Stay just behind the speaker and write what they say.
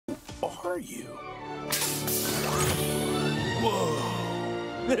are you?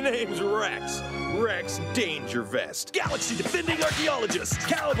 Whoa. The name's Rex. Rex Dangervest. Galaxy defending archaeologist.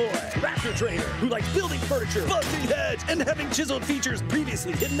 Cowboy. Raptor trainer who likes building furniture, busting heads, and having chiseled features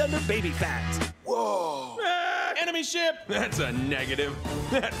previously hidden under baby fat. Whoa. Enemy ship. That's a negative.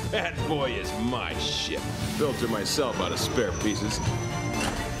 That bad boy is my ship. Built her myself out of spare pieces.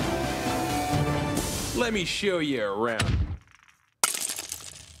 Let me show you around.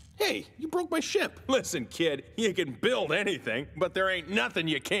 Hey, you broke my ship. Listen, kid, you can build anything, but there ain't nothing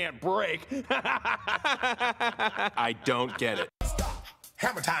you can't break. I don't get it.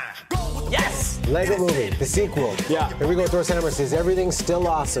 Hammer time. Yes! Lego Movie, the sequel. Yeah. Here we go, Thor Hammer says everything's still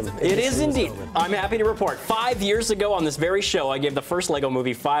awesome. It is indeed. I'm happy to report 5 years ago on this very show, I gave the first Lego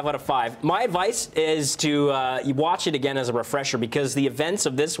Movie 5 out of 5. My advice is to watch it again as a refresher because the events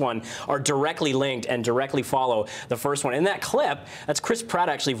of this one are directly linked and directly follow the first one. In that clip, that's Chris Pratt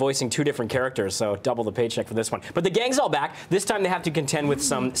actually voicing 2 different characters, so double the paycheck for this one. But the gang's all back. This time they have to contend with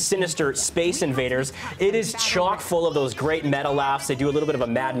some sinister space invaders. It is chock full of those great meta laughs. They do a little bit of a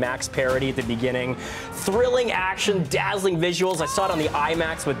Mad Max parody at the beginning. Thrilling action, dazzling visuals. I saw it on the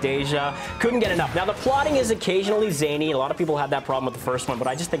IMAX with Deja. Couldn't get enough. Now, the plotting is occasionally zany. A lot of people had that problem with the first one, but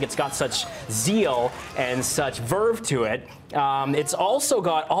I just think it's got such zeal and such verve to it. It's also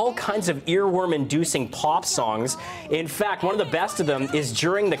got all kinds of earworm-inducing pop songs. In fact, one of the best of them is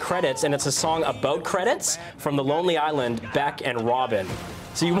during the credits, and it's a song about credits from The Lonely Island, Beck and Robin.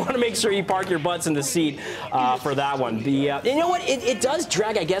 So you want to make sure you park your butts in the seat for that one. You know what? It does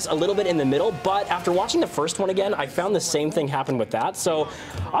drag, I guess, a little bit in the middle, but after watching the first one again, I found the same thing happen with that. So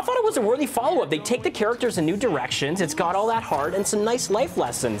I thought it was a worthy follow-up. They take the characters in new directions. It's got all that heart and some nice life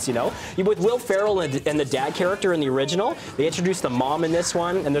lessons, you know? With Will Ferrell and the dad character in the original, they introduced the mom in this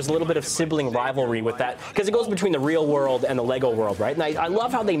one, and there's a little bit of sibling rivalry with that, because it goes between the real world and the Lego world, right? And I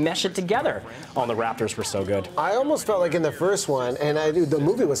love how they mesh it together. Oh, the Raptors were so good. I almost felt like in the first one, and the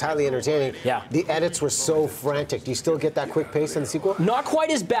movie was highly entertaining. Yeah. The edits were so frantic. Do you still get that quick pace in the sequel? Not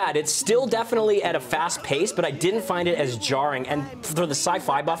quite as bad. It's still definitely at a fast pace, but I didn't find it as jarring. And for the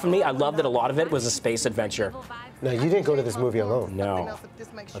sci-fi buff in me, I loved that a lot of it was a space adventure. No, you didn't go to this movie alone. No.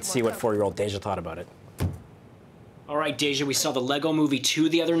 Let's see what 4-year-old Deja thought about it. All right, Deja, we saw the Lego Movie 2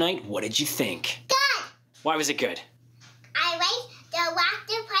 the other night. What did you think? Good! Why was it good? I like the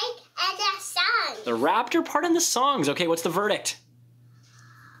raptor part and the song. The raptor part and the songs. Okay, what's the verdict?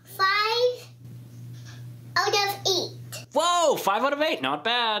 5 out of 8. Whoa, 5 out of 8. Not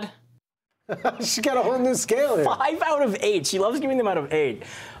bad. She got a whole new scale here. 5 out of 8. She loves giving them out of 8.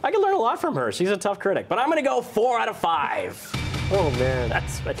 I can learn a lot from her. She's a tough critic. But I'm going to go 4 out of 5. Oh, man.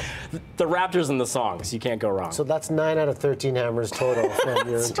 That's right. The Raptors and the songs. You can't go wrong. So that's 9 out of 13 hammers total from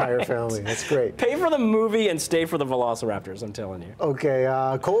your entire family. That's great. Pay for the movie and stay for the Velociraptors, I'm telling you. Okay,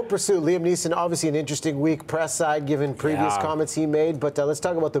 Cold Pursuit. Liam Neeson, obviously an interesting week, press side, given previous comments he made. But let's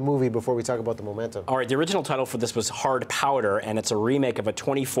talk about the movie before we talk about the momentum. All right, the original title for this was Hard Powder, and it's a remake of a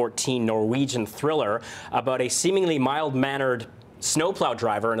 2014 Norwegian thriller about a seemingly mild-mannered snowplow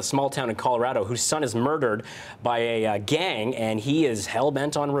driver in a small town in Colorado whose son is murdered by a gang, and he is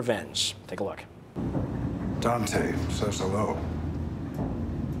hell-bent on revenge. Take a look. Dante says hello.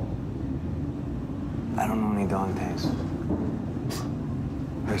 I don't know any Dantes.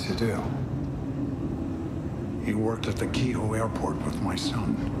 Yes, you do. He worked at the Kehoe airport with my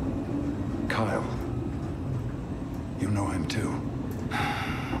son, Kyle. You know him too.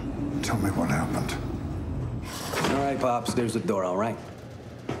 Tell me what happened. All right, Pops, there's the door, all right?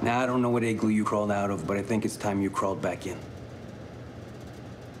 Now, I don't know what igloo you crawled out of, but I think it's time you crawled back in.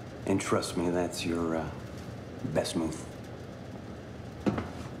 And trust me, that's your best move.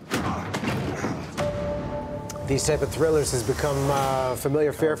 These type of thrillers has become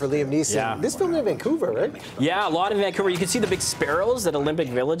familiar fare for Liam Neeson. Yeah. This film in Vancouver, right? Yeah, a lot in Vancouver. You can see the big sparrows at Olympic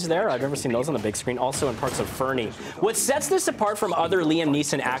Village there. I've never seen those on the big screen. Also in parts of Fernie. What sets this apart from other Liam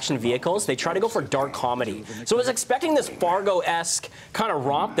Neeson action vehicles, they try to go for dark comedy. So I was expecting this Fargo-esque kind of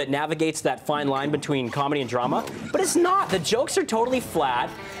romp that navigates that fine line between comedy and drama, but it's not. The jokes are totally flat.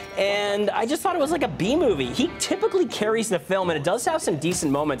 And I just thought it was like a B movie. He typically carries the film, and it does have some decent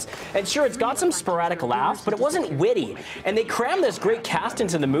moments. And sure, it's got some sporadic laughs, but it wasn't witty. And they cram this great cast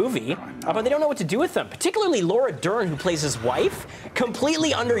into the movie, but they don't know what to do with them. Particularly Laura Dern, who plays his wife,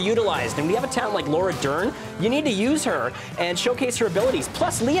 completely underutilized. And when you have a talent like Laura Dern, you need to use her and showcase her abilities.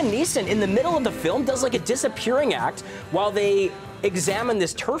 Plus, Liam Neeson, in the middle of the film, does like a disappearing act while they examine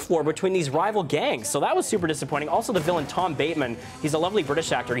this turf war between these rival gangs. So that was super disappointing. Also, the villain, Tom Bateman, he's a lovely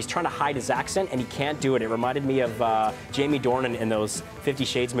British actor. He's trying to hide his accent, and he can't do it. It reminded me of Jamie Dornan in those 50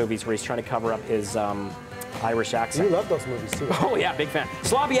 Shades movies where he's trying to cover up his Irish You accent. love those movies too. Oh yeah, big fan.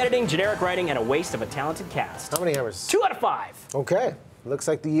 Sloppy editing, generic writing, and a waste of a talented cast. How many hammers? 2 out of 5. Okay. Looks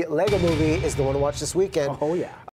like the Lego movie is the one to watch this weekend. Oh yeah.